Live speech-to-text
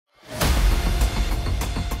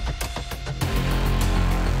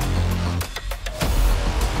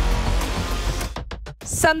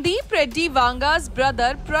Sandeep Reddy Vanga's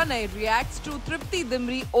brother Pranay reacts to Triptii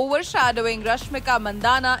Dimri overshadowing Rashmika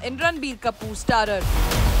Mandanna in Ranbir Kapoor starrer.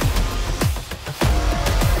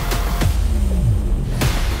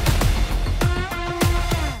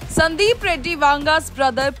 Sandeep Reddy Vanga's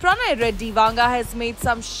brother Pranay Reddy Vanga has made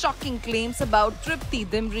some shocking claims about Triptii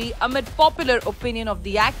Dimri amid popular opinion of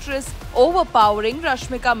the actress overpowering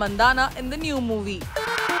Rashmika Mandanna in the new movie.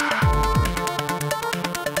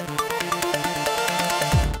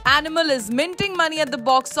 Animal is minting money at the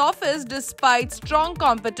box office despite strong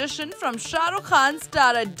competition from Shah Rukh Khan's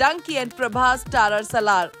starrer Donkey and Prabhas starrer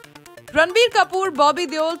Salar. Ranbir Kapoor, Bobby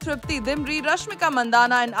Deol, Triptii Dimri, Rashmika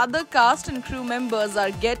Mandanna and other cast and crew members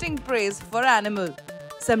are getting praise for Animal.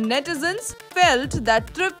 Some netizens felt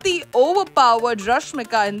that Triptii overpowered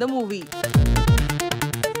Rashmika in the movie.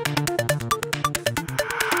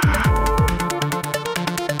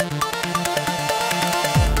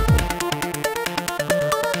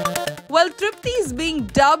 Well, Triptii is being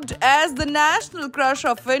dubbed as the national crush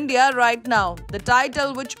of India right now, the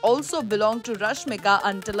title which also belonged to Rashmika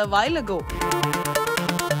until a while ago.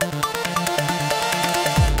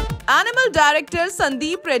 Animal director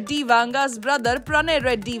Sandeep Reddy Vanga's brother Pranay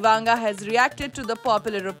Reddy Vanga has reacted to the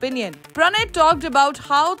popular opinion. Pranay talked about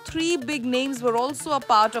how three big names were also a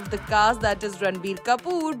part of the cast, that is Ranbir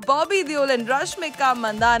Kapoor, Bobby Deol and Rashmika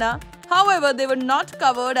Mandanna. However, they were not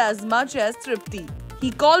covered as much as Triptii. He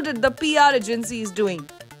called it the PR agency is doing.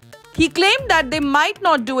 He claimed that they might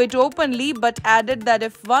not do it openly but added that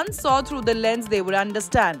if one saw through the lens they would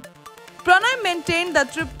understand. Pranay maintained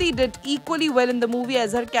that Triptii did equally well in the movie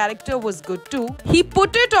as her character was good too. He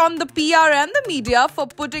put it on the PR and the media for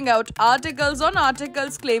putting out articles on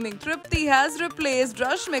articles claiming Triptii has replaced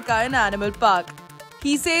Rashmika in Animal Park.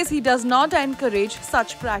 He says he does not encourage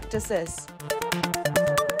such practices.